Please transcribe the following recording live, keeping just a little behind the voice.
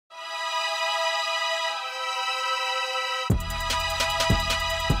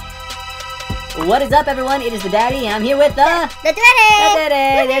What is up, everyone? It is the Daddy. I'm here with the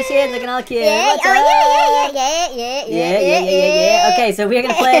ThaDaddie. There she is, looking all cute. Yeah. What's up? Yeah. Okay, so we're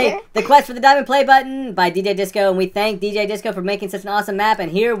gonna play the Quest for the Diamond Play Button by DJ Disco, and we thank DJ Disco for making such an awesome map.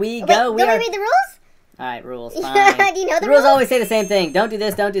 And here we go. Don't we read the rules? All right, rules. Fine. Do you know the rules? Always say the same thing. Don't do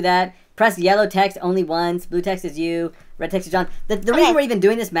this. Don't do that. Press yellow text only once. Blue text is you. Red text is John. The reason we're even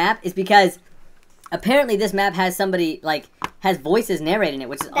doing this map is because apparently this map has somebody, has voices narrating it,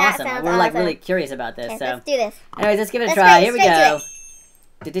 which is awesome. We're really curious about this. Okay, so let's do this. Anyways, let's give it a try. Here we go.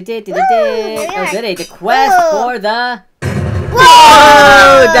 Oh, goody. The quest for the...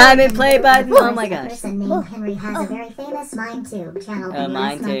 Whoa! Diamond Play Button. Oh my gosh. A person named Henry has a very famous MineTube channel. Oh,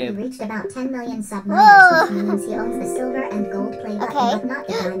 MineTube. He reached about 10 million sub-miners, which means he owns the silver and gold play button, but not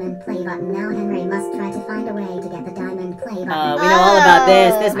the diamond play button. Now Henry must try to find a way to get the diamond play button. We know all about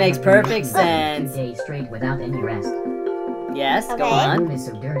this. This makes perfect sense. 2 days straight without any rest. Yes, go The on. room is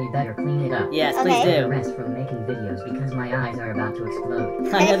so dirty, better clean it up. Yes, please do. Rest from making videos because my eyes are about to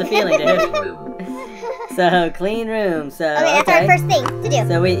explode. I know the feeling, dude. So, clean room. So, that's our first thing to do.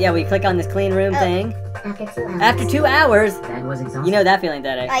 So we click on this clean room thing. After 2 hours. That was exhausting. You know that feeling,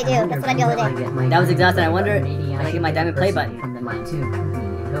 Daddy. I do. That's what I do all day. That was exhausting. I wonder when I get my diamond play button. From the MineTube company,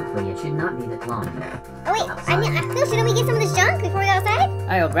 and hopefully it should not be that long. Oh wait, shouldn't we get some of this junk before we go outside?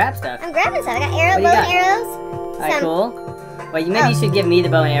 Alright, we'll grab stuff. I'm grabbing stuff. I got bow and arrows. Alright, cool. Wait, maybe you should give me the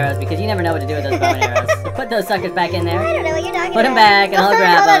bow and arrows because you never know what to do with those bow and arrows. So put those suckers back in there. I don't know what you're talking Put about. them back and I'll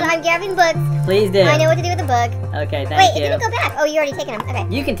grab them. Hold on, I'm grabbing books. Please do. I know what to do with the book. Okay, thank Wait, you. it didn't go back. Oh, you already taken them. Okay.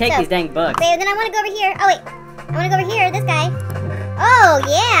 You can take these dang books. Wait, then I want to go over here. Oh, wait. I want to go over here. This guy. Oh,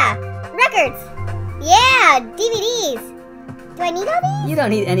 yeah. Records. Yeah, DVDs. Do I need all these? You don't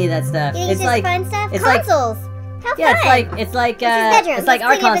need any of that stuff. You think it's just fun stuff? It's Consoles. How yeah, fun. it's like Let's our clean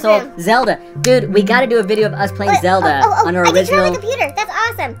your console, bedroom. Zelda. Dude, we gotta do a video of us playing Zelda on our I can original. turn on the computer. That's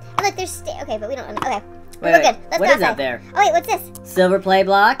awesome. And look, there's okay, but we don't. Okay, Wait, we're good. Let's what go is outside. up there? Oh wait, what's this? Silver play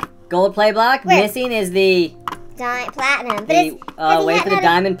block, gold play block. Where? Missing is the Platinum. But wait for the not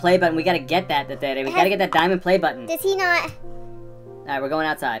diamond play button. We gotta get that today. We gotta get that diamond play button. Does he not? All right, we're going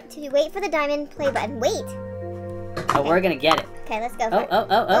outside. To wait for the diamond play button. Wait. Oh, we're gonna get it. Okay, let's go.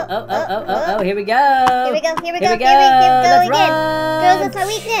 Oh, here we go. Here we go. Here we go. Let's Let's again. run. Girls, that's my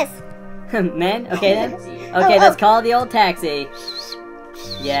weakness. Men, okay then. Okay, let's call the old taxi.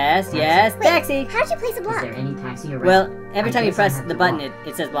 Yes, Wait, taxi. How did you place a Is block? there any taxi around? Well, every time you guess I press have the to button, walk.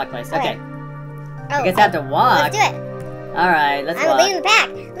 it says block place. Okay. Okay. Oh, I guess I have to walk. Let's do it. All right, let's I'm walk. leading the pack.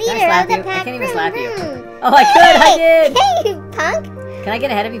 Leader slap of the you? I pack. can't even slap you. Vroom. Oh, I could. I did. Hey, you punk. Can I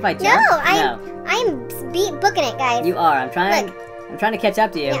get ahead of you if I jump? No, I'm booking it, guys. You are. I'm trying to catch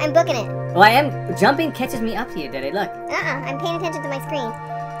up to you. Yeah, I'm booking it. Well, I am. Jumping catches me up to you, Daddy. Look. I'm paying attention to my screen.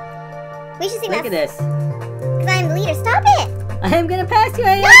 We should sing Look at this. Because I'm the leader. Stop it. I am gonna pass you.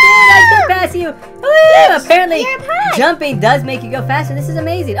 I No! can pass you. Woo! Apparently, You're a punk. jumping does make you go faster. This is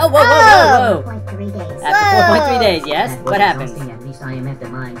amazing. Oh, whoa. 4.3 days. After 4.3 days, yes. That was What happens? exhausting. At least I am at the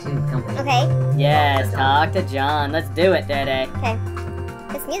MineTube company. Okay. Yes, talk to John. Let's do it, Daddy. Okay.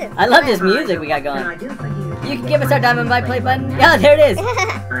 This music. I love this music we got going. Can I do for you? You can give us our diamond play button. Yeah, there it is.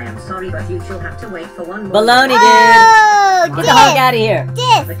 I am sorry, but you shall have to wait for one more. Baloney, dude. Oh, Get the hog out of here.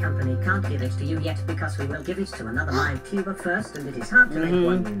 The This. company can't give it to you yet because we will give it to another MineTuber first, and it is hard to make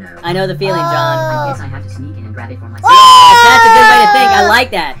one you know. I know the feeling, John. I guess I have to sneak in and grab it for myself. That's a good way to think. I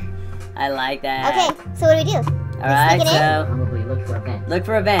like that. I like that. Okay, so what do we do? All right, sneak it in? so Probably look for a vent. look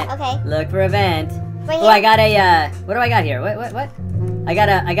for a vent. Okay. Look for a vent. Right Oh, here? I got a, what do I got here? What? I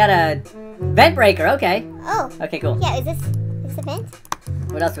got a vent breaker. Okay. Oh. Okay, cool. Yeah, is this a vent?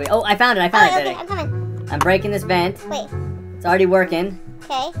 What else do we, oh, I found it. Okay, Daddy. I'm coming. I'm breaking this vent. Wait. It's already working.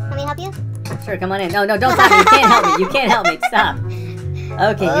 Okay, let me help you? Sure, come on in. No, don't stop me. You can't help me. You can't help me. Stop.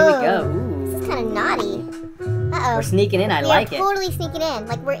 Okay, here we go. This Ooh. is kind of naughty. Uh-oh. We're sneaking in. I like We're it. totally sneaking in.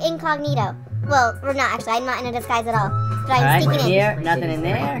 Like, we're incognito. Well, we're not, actually. I'm not in a disguise at all. But I'm Alright, sneaking in. here. Nothing in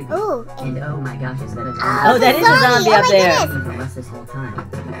there. Ooh. And oh my gosh, is that a Oh, that is a zombie up my there. goodness. from us this whole time.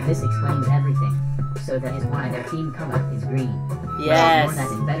 This explains everything. So that is why their team color is green. Yes. More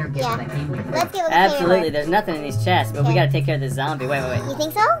than better get what I came here for. Let's get what Absolutely. There's nothing in these chests, but we Okay. gotta take care of this zombie. Wait. You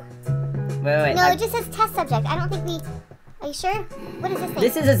think so? Wait. No, it just says test subject. I don't think we... Are you sure? What is this thing?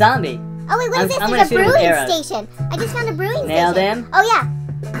 This is a zombie. Oh, wait, what is this? I'm gonna There's a shoot him with brewing arrows. station. I just found a brewing Nailed station. him. Oh, yeah.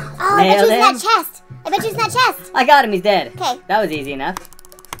 Oh, I bet Nailed you it's in him. that chest. I bet you it's in that chest. I got him. He's dead. Okay. That was easy enough.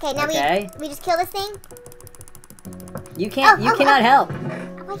 Okay, now Okay. we just kill this thing? You can't. You cannot help.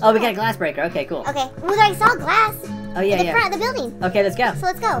 Why Oh, we can't got a glass breaker. Okay, cool. I? Okay. Well, I saw glass. Oh In yeah, the yeah. front of the building. Okay, let's go. So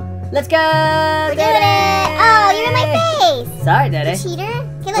let's go. Let's go. We're doing it. Oh, you're in my face. Sorry, You Daddy. cheater.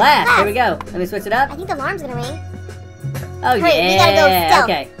 Okay, look, Glass. Here we go. Let me switch it up. I think the alarm's gonna ring. Oh Hurry, yeah. we gotta go stealth.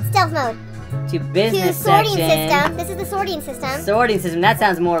 Okay. Stealth mode. to business sorting section. system. This is the sorting system. Sorting system. That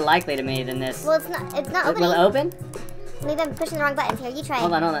sounds more likely to me than this. Well, it's not opening. Will it open? Maybe I'm pushing the wrong buttons here. You try.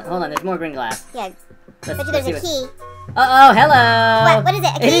 Hold on. There's more green glass. Yeah. Let's There's see a key. Oh, hello. What is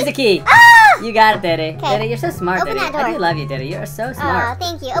it? A key? It is a key. Ah! You got it, Diddy. Okay. Diddy, you're so smart, Open Diddy. that door. I do love you, Diddy. You're so smart.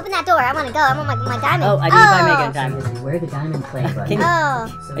 Thank you. Open that door. I want to go. I want my diamond. Oh, I didn't find me in time. This is where the diamond play button Can is.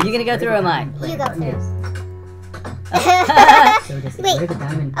 Oh. Are you gonna go through or am I? You go through. So this is Wait. where the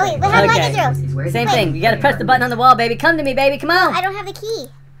diamond Oh, wait. play How do I Okay. get This through? is where the Same diamond thing. You gotta play press the button on the wall, baby. Come to me, baby. Come on. I don't have the key.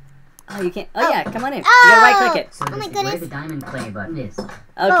 Oh, you can't. Oh, Oh. yeah. Come on in. You gotta right click it. So Oh my this is where goodness. the diamond play button is. Okay,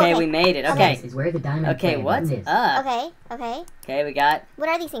 okay. we made it. This Okay. is where the diamond Okay, play what's button is. up? Okay. Okay, we got What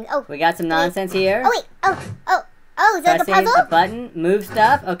are these things? Oh. some nonsense here. Oh, wait. Oh, is that like a Pressing puzzle? a button, move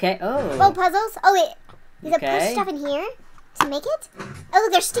stuff. Okay. Oh, Oh. puzzles? Oh, wait. Is it Okay. push stuff in here to make it? Oh,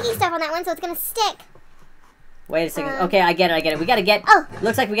 look, there's sticky stuff on that one, so it's going to stick. Wait a second. Okay, I get it. We gotta get. Oh.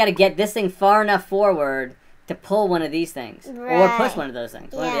 Looks like we gotta get this thing far enough forward to pull one of these things, or Right. push one of those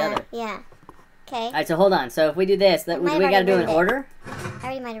things, one or the other. Yeah. Okay. All right. So hold on. So if we do this, we might have gotta do already an ruined it. order. I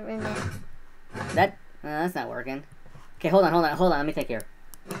already might have ruined it. That's not working. Okay, hold on. Let me take care.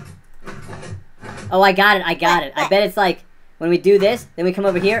 Oh, I got it. I What? bet it's like when we do this, then we come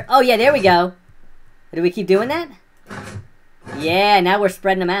over here. Oh yeah, there we go. Do we keep doing that? Yeah. Now we're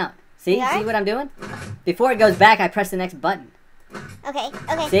spreading them out. See? We are? See what I'm doing? Before it goes back, I press the next button. Okay.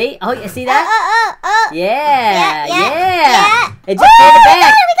 See? Oh, you see that? Oh. Yeah. Yeah. It just made it We back. got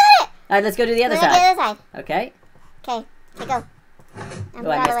it. All right, let's go to the other We're gonna side. do the other side. Okay. Okay, go.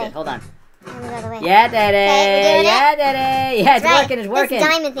 Oh, I missed it. Hold on. I'm out of the way. Yeah, Daddy. Okay, we're doing Yeah, Daddy. Yeah, it's Right. working. It's working. This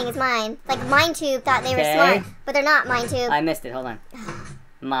diamond thing is mine. Like, MindTube thought they were Okay. smart, but they're not MindTube. I missed it. Hold on.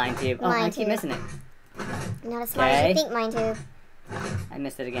 MindTube. Oh, I keep MindTube. missing it. Not as smart as Okay. you think, MindTube. I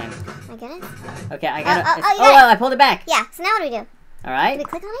missed it again. My goodness. Okay, I got it. you got it. I pulled it back. Yeah, so now what do we do? All Do right. we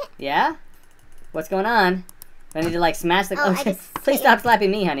click on it? Yeah. What's going on? I need to like smash the. Oh, I just please hit stop slapping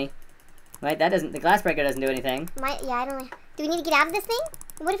me, honey. Wait, that doesn't. The glass breaker doesn't do anything. I don't know. Do we need to get out of this thing?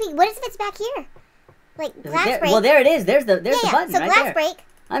 What if it's back here? Like, glass break. Well, there it is. There's the yeah. button So right glass there. break.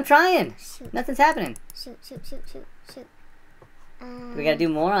 I'm trying. Shoot. Nothing's happening. Shoot. We gotta do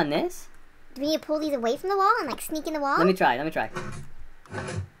more on this. Do we need to pull these away from the wall and like sneak in the wall? Let me try.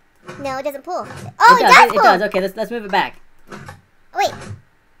 No, it doesn't pull. Oh, it does pull. It does. Okay, let's move it back. Wait.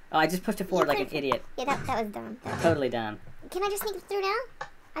 Oh, I just pushed it forward like an idiot. Yeah, that was dumb. Totally dumb. Can I just sneak through now?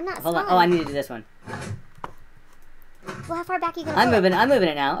 I'm not Hold on. small. Oh, I need to do this one. Well, how far back are you gonna I'm pull moving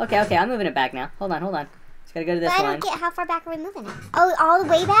it now. Okay, I'm moving it back now. Hold on. Just gotta go to this But I one. don't get how far back are we moving it. Oh, all the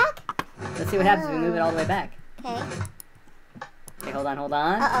way back? Let's see what happens if we move it all the way back. Okay. Okay, hold on.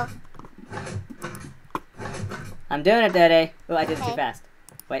 Uh-oh. I'm doing it, Daddy. Oh, I did it too Okay. fast.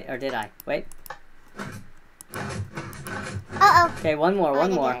 Wait, or did I? Wait. Uh-oh. Okay, one more. I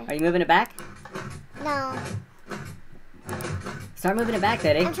did it. Are you moving it back? No. Start moving it back,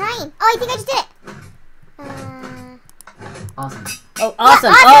 Daddy. I'm trying. Oh, I think I just did it. Awesome. Oh,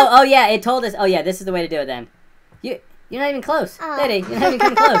 awesome. awesome. Oh, yeah, it told us. Oh, yeah, this is the way to do it then. You're not even close. Oh. Daddy, you're not even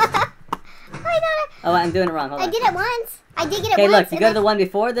coming close. I got it. Oh, I'm doing it wrong. Hold on. I did it once. I did get it Okay, once. look, you and go to then- the one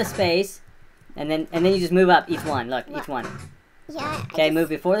before the space, and then you just move up each one. Look, each one. Yeah. I Okay, just- move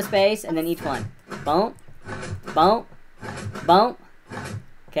before the space, and then each one. Boom, boom, boom.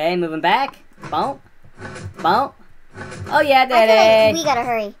 Okay, moving back. Boom, boom. Oh yeah, I feel like Daddy. we gotta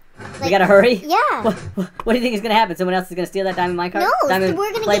hurry. We gotta hurry. Yeah. What do you think is gonna happen? Someone else is gonna steal that diamond minecart? No, Diamond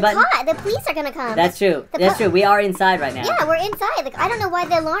we're gonna play get button? caught. The police are gonna come. That's true. The That's pu- true. We are inside right now. Yeah, we're inside. Like, I don't know why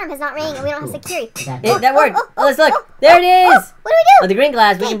the alarm has not rang and we don't have security. That worked. oh, Oh, let's look. oh, There it is. What do we Oh, do? the green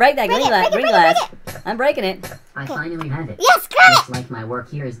glass. We Okay, can break that break green it, glass. break it, Green break it, glass. I'm breaking it. I finally have it. Yes, grab Looks it. like my work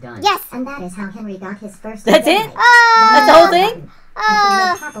here is done. Yes. And that is how Henry got his first. That's it? birthday. That's the whole thing? And they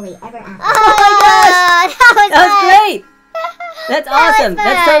lived happily ever after. Oh my gosh. That was fun. great. That's That was awesome.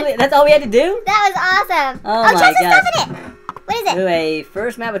 fun. That's all we had to do? That was awesome. Oh I'll my try some gosh. stuff in it. What is it? Ooh, a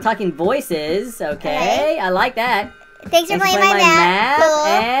first map with talking voices. Okay, Okay. I like that. Thanks for Thanks for playing my map. Cool.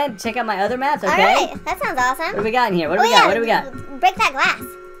 and check out my other maps. Okay. All right. That sounds What awesome. do we got in here? What do Oh, we got? yeah, What do we got? Break that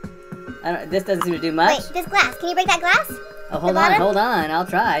glass. This doesn't seem to do much. Wait, this glass. Can you break that glass? Oh, hold the on, bottom? hold on. I'll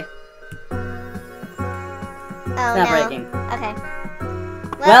try. Oh, It's not no. breaking. Okay.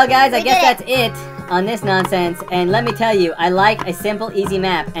 Well, guys, I we guess did that's it on this nonsense. And let me tell you, I like a simple, easy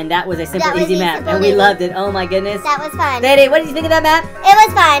map, and that was a simple, That was easy a map, simple, and we easy. loved it. Oh my goodness. That was fun. Daddy, what did you think of that map? It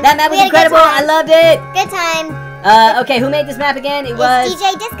was fun. That map was We had a good incredible. I time. loved it. Good time. Okay, who made this map again? It was It's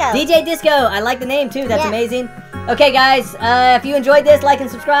DJ Disco. DJ Disco. I like the name too. That's Yeah. amazing. Okay, guys, if you enjoyed this, like and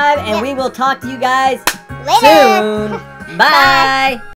subscribe, and Yeah. we will talk to you guys Later. soon. Bye.